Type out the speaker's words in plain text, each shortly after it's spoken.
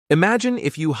Imagine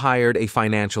if you hired a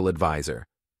financial advisor,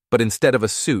 but instead of a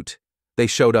suit, they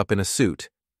showed up in a suit.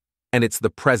 And it's the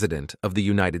President of the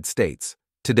United States.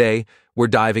 Today, we're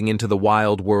diving into the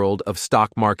wild world of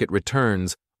stock market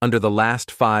returns under the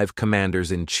last 5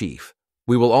 commanders-in-chief.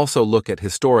 We will also look at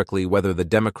historically whether the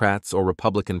Democrats or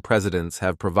Republican presidents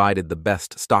have provided the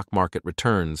best stock market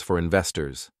returns for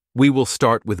investors. We will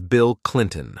start with Bill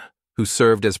Clinton, who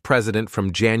served as president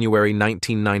from January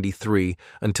 1993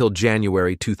 until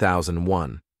January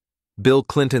 2001. Bill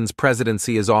Clinton's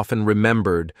presidency is often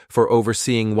remembered for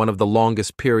overseeing one of the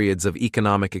longest periods of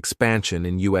economic expansion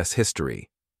in U.S. history.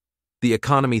 The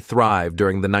economy thrived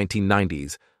during the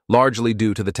 1990s, largely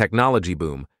due to the technology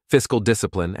boom, fiscal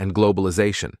discipline, and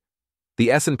globalization. The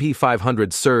S&P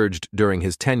 500 surged during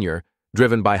his tenure,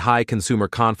 driven by high consumer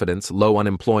confidence, low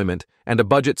unemployment, and a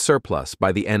budget surplus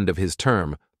by the end of his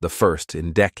term, the first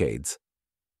in decades.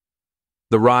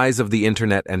 The rise of the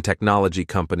internet and technology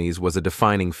companies was a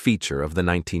defining feature of the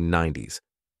 1990s.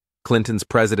 Clinton's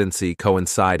presidency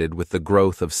coincided with the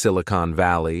growth of Silicon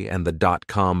Valley and the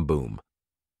dot-com boom.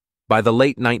 By the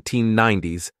late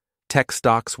 1990s, tech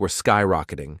stocks were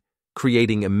skyrocketing,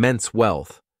 creating immense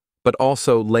wealth, but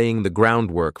also laying the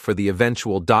groundwork for the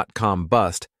eventual dot-com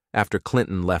bust after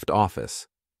Clinton left office.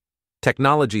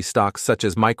 Technology stocks such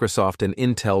as Microsoft and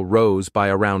Intel rose by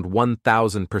around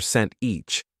 1,000%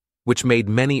 each, which made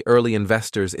many early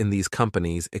investors in these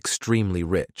companies extremely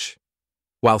rich.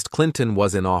 Whilst Clinton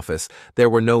was in office,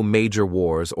 there were no major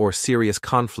wars or serious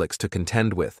conflicts to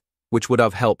contend with, which would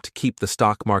have helped keep the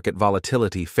stock market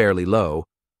volatility fairly low.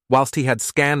 Whilst he had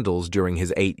scandals during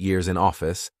his 8 years in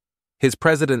office, his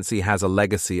presidency has a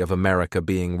legacy of America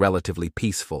being relatively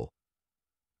peaceful.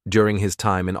 During his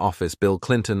time in office, Bill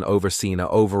Clinton overseen an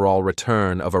overall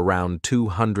return of around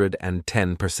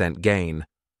 210% gain,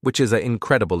 which is an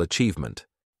incredible achievement.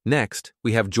 Next,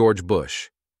 we have George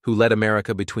Bush, who led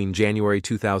America between January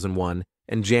 2001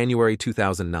 and January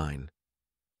 2009.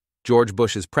 George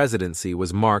Bush's presidency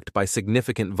was marked by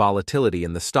significant volatility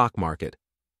in the stock market,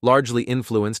 largely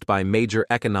influenced by major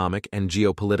economic and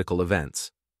geopolitical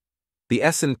events. The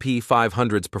S&P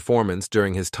 500's performance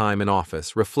during his time in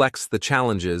office reflects the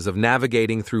challenges of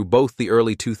navigating through both the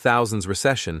early 2000s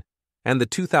recession and the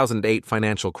 2008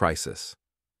 financial crisis.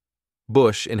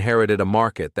 Bush inherited a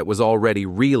market that was already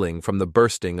reeling from the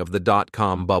bursting of the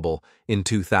dot-com bubble in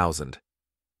 2000.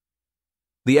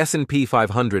 The S&P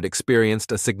 500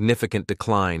 experienced a significant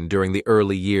decline during the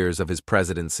early years of his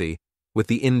presidency, with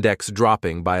the index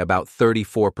dropping by about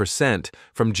 34%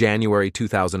 from January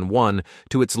 2001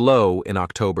 to its low in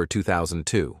October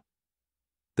 2002.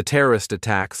 The terrorist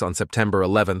attacks on September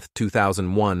 11,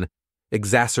 2001,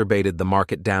 exacerbated the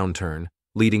market downturn,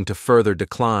 leading to further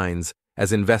declines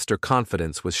as investor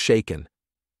confidence was shaken.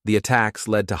 The attacks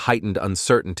led to heightened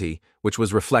uncertainty, which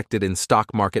was reflected in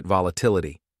stock market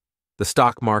volatility. The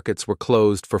stock markets were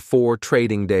closed for 4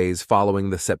 trading days following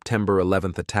the September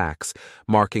 11th attacks,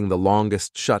 marking the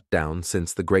longest shutdown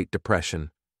since the Great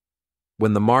Depression.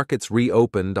 When the markets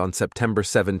reopened on September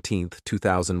 17,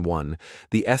 2001,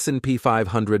 the S&P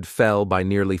 500 fell by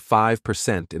nearly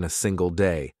 5% in a single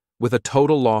day, with a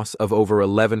total loss of over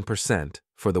 11%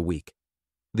 for the week.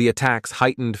 The attacks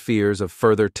heightened fears of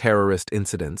further terrorist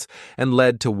incidents and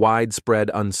led to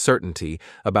widespread uncertainty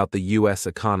about the U.S.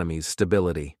 economy's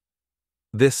stability.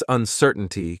 This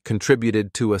uncertainty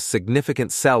contributed to a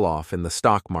significant sell-off in the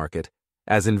stock market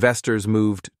as investors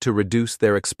moved to reduce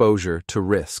their exposure to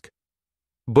risk.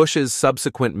 Bush's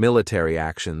subsequent military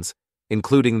actions,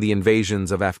 including the invasions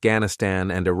of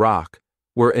Afghanistan and Iraq,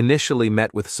 were initially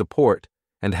met with support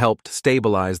and helped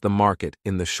stabilize the market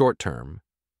in the short term.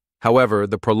 However,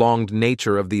 the prolonged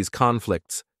nature of these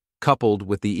conflicts, coupled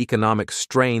with the economic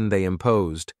strain they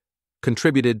imposed,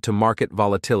 contributed to market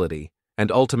volatility and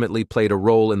ultimately played a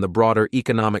role in the broader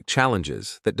economic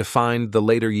challenges that defined the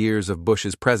later years of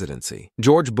Bush's presidency.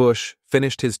 George Bush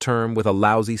finished his term with a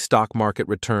lousy stock market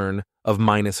return of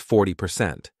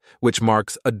 -40%, which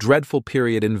marks a dreadful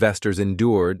period investors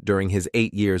endured during his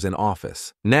 8 years in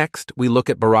office. Next, we look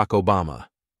at Barack Obama,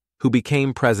 who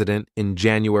became president in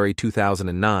January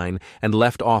 2009 and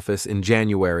left office in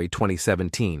January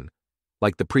 2017.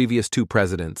 Like the previous 2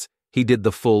 presidents, he did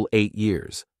the full 8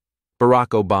 years. Barack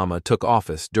Obama took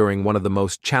office during one of the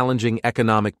most challenging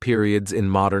economic periods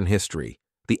in modern history,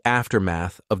 the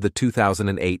aftermath of the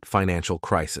 2008 financial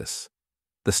crisis.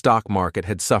 The stock market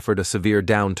had suffered a severe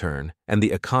downturn, and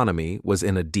the economy was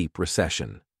in a deep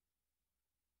recession.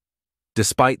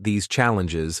 Despite these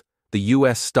challenges, the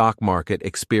U.S. stock market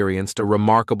experienced a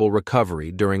remarkable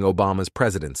recovery during Obama's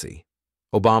presidency.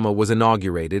 Obama was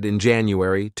inaugurated in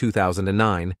January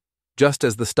 2009, just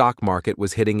as the stock market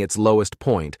was hitting its lowest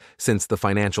point since the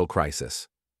financial crisis.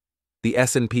 The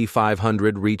S&P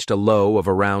 500 reached a low of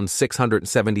around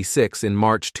 676 in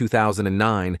March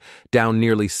 2009, down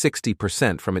nearly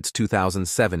 60% from its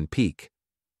 2007 peak.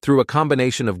 Through a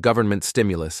combination of government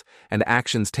stimulus and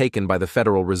actions taken by the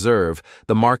Federal Reserve,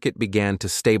 the market began to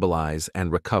stabilize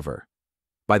and recover.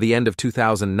 By the end of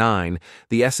 2009,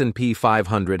 the S&P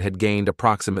 500 had gained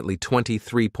approximately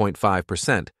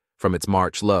 23.5% from its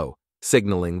March low,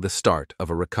 signaling the start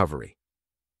of a recovery.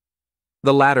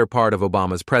 The latter part of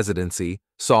Obama's presidency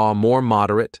saw more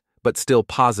moderate but still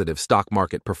positive stock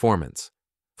market performance.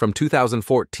 From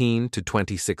 2014 to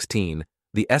 2016,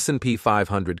 the S&P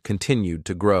 500 continued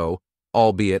to grow,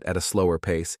 albeit at a slower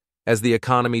pace, as the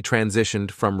economy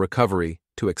transitioned from recovery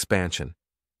to expansion.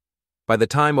 By the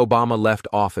time Obama left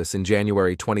office in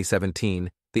January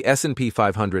 2017, the S&P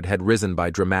 500 had risen by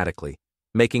dramatically,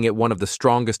 making it one of the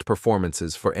strongest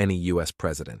performances for any U.S.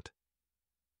 president.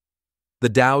 The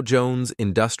Dow Jones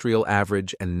Industrial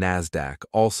Average and NASDAQ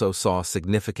also saw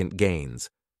significant gains,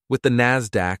 with the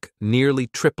NASDAQ nearly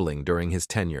tripling during his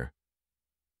tenure.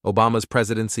 Obama's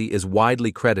presidency is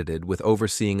widely credited with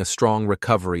overseeing a strong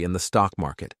recovery in the stock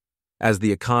market, as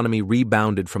the economy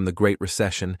rebounded from the Great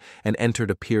Recession and entered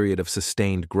a period of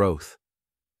sustained growth.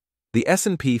 The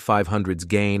S&P 500's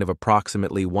gain of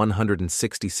approximately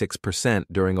 166%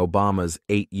 during Obama's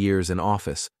 8 years in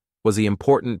office was an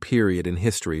important period in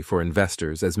history for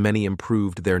investors as many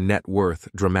improved their net worth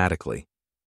dramatically.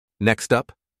 Next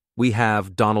up, we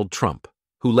have Donald Trump,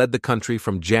 who led the country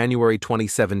from January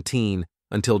 2017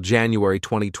 until January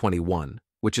 2021,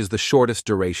 which is the shortest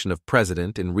duration of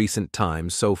president in recent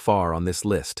times so far on this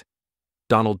list.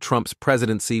 Donald Trump's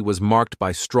presidency was marked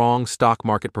by strong stock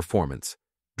market performance,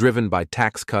 driven by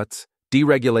tax cuts,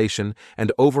 deregulation,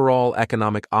 and overall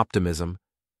economic optimism,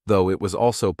 though it was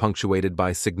also punctuated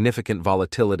by significant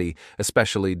volatility,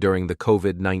 especially during the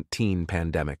COVID-19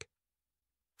 pandemic.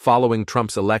 Following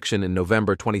Trump's election in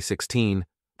November 2016,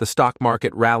 the stock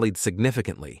market rallied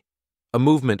significantly, a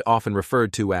movement often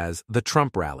referred to as the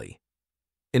Trump Rally.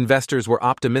 Investors were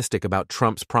optimistic about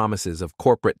Trump's promises of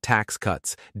corporate tax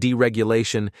cuts,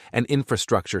 deregulation, and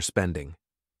infrastructure spending.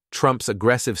 Trump's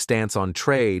aggressive stance on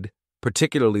trade,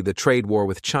 particularly the trade war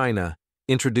with China,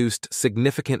 introduced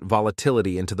significant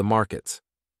volatility into the markets.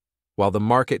 While the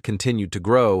market continued to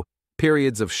grow,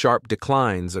 periods of sharp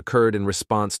declines occurred in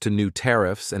response to new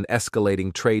tariffs and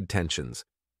escalating trade tensions.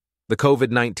 The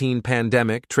COVID-19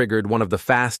 pandemic triggered one of the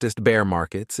fastest bear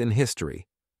markets in history.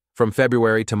 From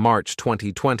February to March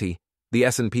 2020, the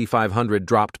S&P 500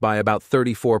 dropped by about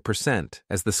 34%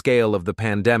 as the scale of the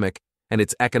pandemic and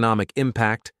its economic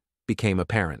impact became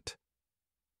apparent.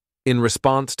 In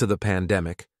response to the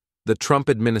pandemic, the Trump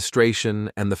administration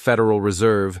and the Federal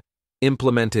Reserve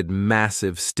implemented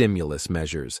massive stimulus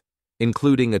measures,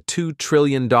 including a $2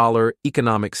 trillion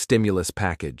economic stimulus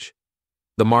package.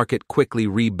 The market quickly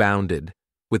rebounded,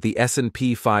 with the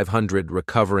S&P 500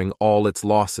 recovering all its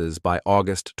losses by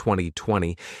August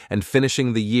 2020 and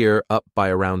finishing the year up by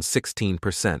around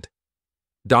 16%.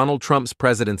 Donald Trump's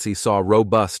presidency saw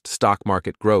robust stock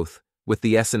market growth, with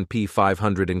the S&P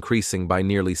 500 increasing by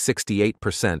nearly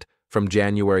 68% from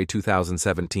January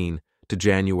 2017 to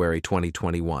January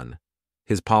 2021.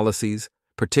 His policies,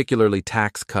 particularly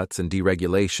tax cuts and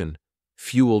deregulation,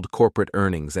 fueled corporate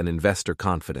earnings and investor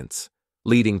confidence,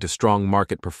 leading to strong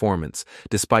market performance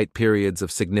despite periods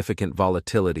of significant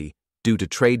volatility due to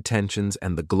trade tensions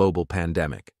and the global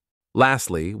pandemic.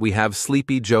 Lastly, we have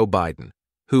sleepy Joe Biden,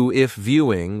 who, if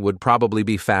viewing, would probably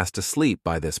be fast asleep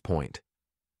by this point.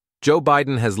 Joe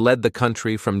Biden has led the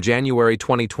country from January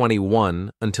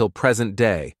 2021 until present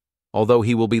day, although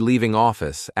he will be leaving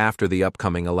office after the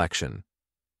upcoming election.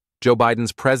 Joe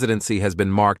Biden's presidency has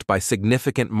been marked by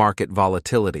significant market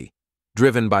volatility,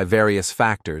 driven by various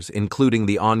factors, including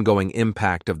the ongoing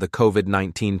impact of the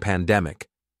COVID-19 pandemic,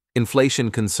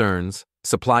 inflation concerns,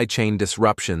 supply chain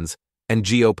disruptions, and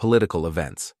geopolitical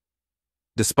events.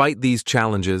 Despite these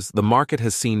challenges, the market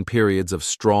has seen periods of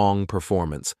strong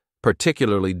performance,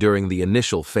 particularly during the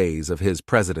initial phase of his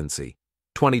presidency.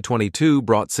 2022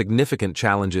 brought significant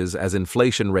challenges as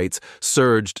inflation rates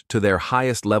surged to their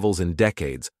highest levels in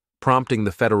decades, prompting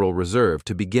the Federal Reserve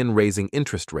to begin raising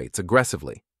interest rates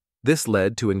aggressively. This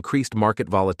led to increased market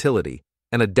volatility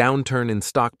and a downturn in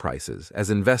stock prices as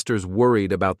investors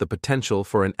worried about the potential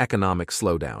for an economic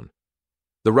slowdown.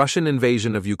 The Russian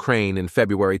invasion of Ukraine in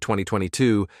February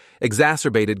 2022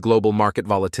 exacerbated global market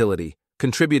volatility,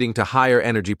 contributing to higher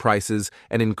energy prices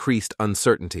and increased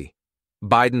uncertainty.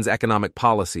 Biden's economic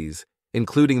policies,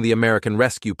 including the American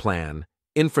Rescue Plan,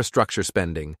 infrastructure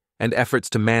spending, and efforts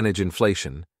to manage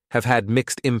inflation, have had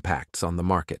mixed impacts on the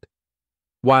market.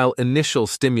 While initial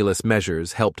stimulus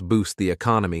measures helped boost the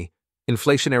economy,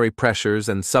 inflationary pressures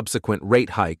and subsequent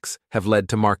rate hikes have led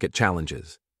to market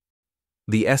challenges.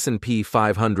 The S&P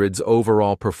 500's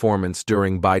overall performance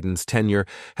during Biden's tenure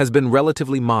has been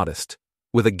relatively modest,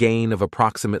 with a gain of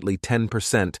approximately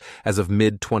 10% as of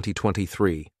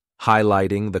mid-2023,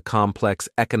 highlighting the complex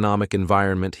economic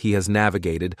environment he has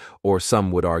navigated, or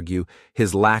some would argue,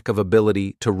 his lack of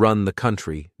ability to run the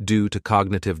country due to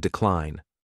cognitive decline.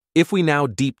 If we now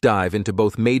deep dive into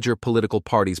both major political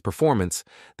parties' performance,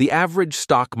 the average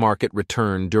stock market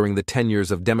return during the tenures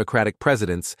of Democratic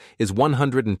presidents is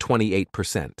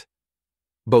 128%.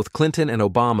 Both Clinton and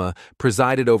Obama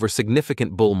presided over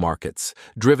significant bull markets,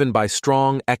 driven by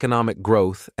strong economic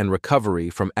growth and recovery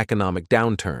from economic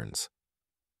downturns.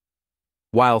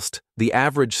 Whilst the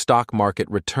average stock market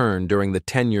return during the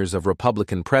tenures of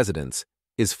Republican presidents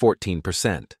is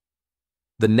 14%.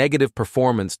 The negative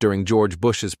performance during George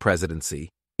Bush's presidency,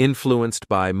 influenced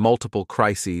by multiple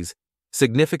crises,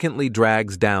 significantly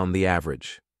drags down the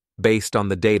average. Based on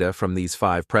the data from these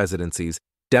 5 presidencies,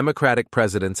 Democratic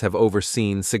presidents have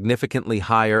overseen significantly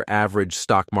higher average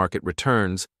stock market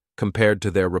returns compared to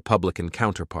their Republican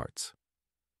counterparts.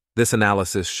 This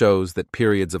analysis shows that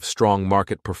periods of strong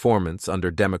market performance under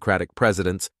Democratic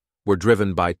presidents were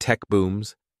driven by tech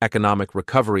booms, economic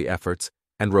recovery efforts,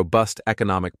 and robust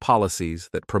economic policies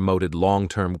that promoted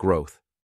long-term growth.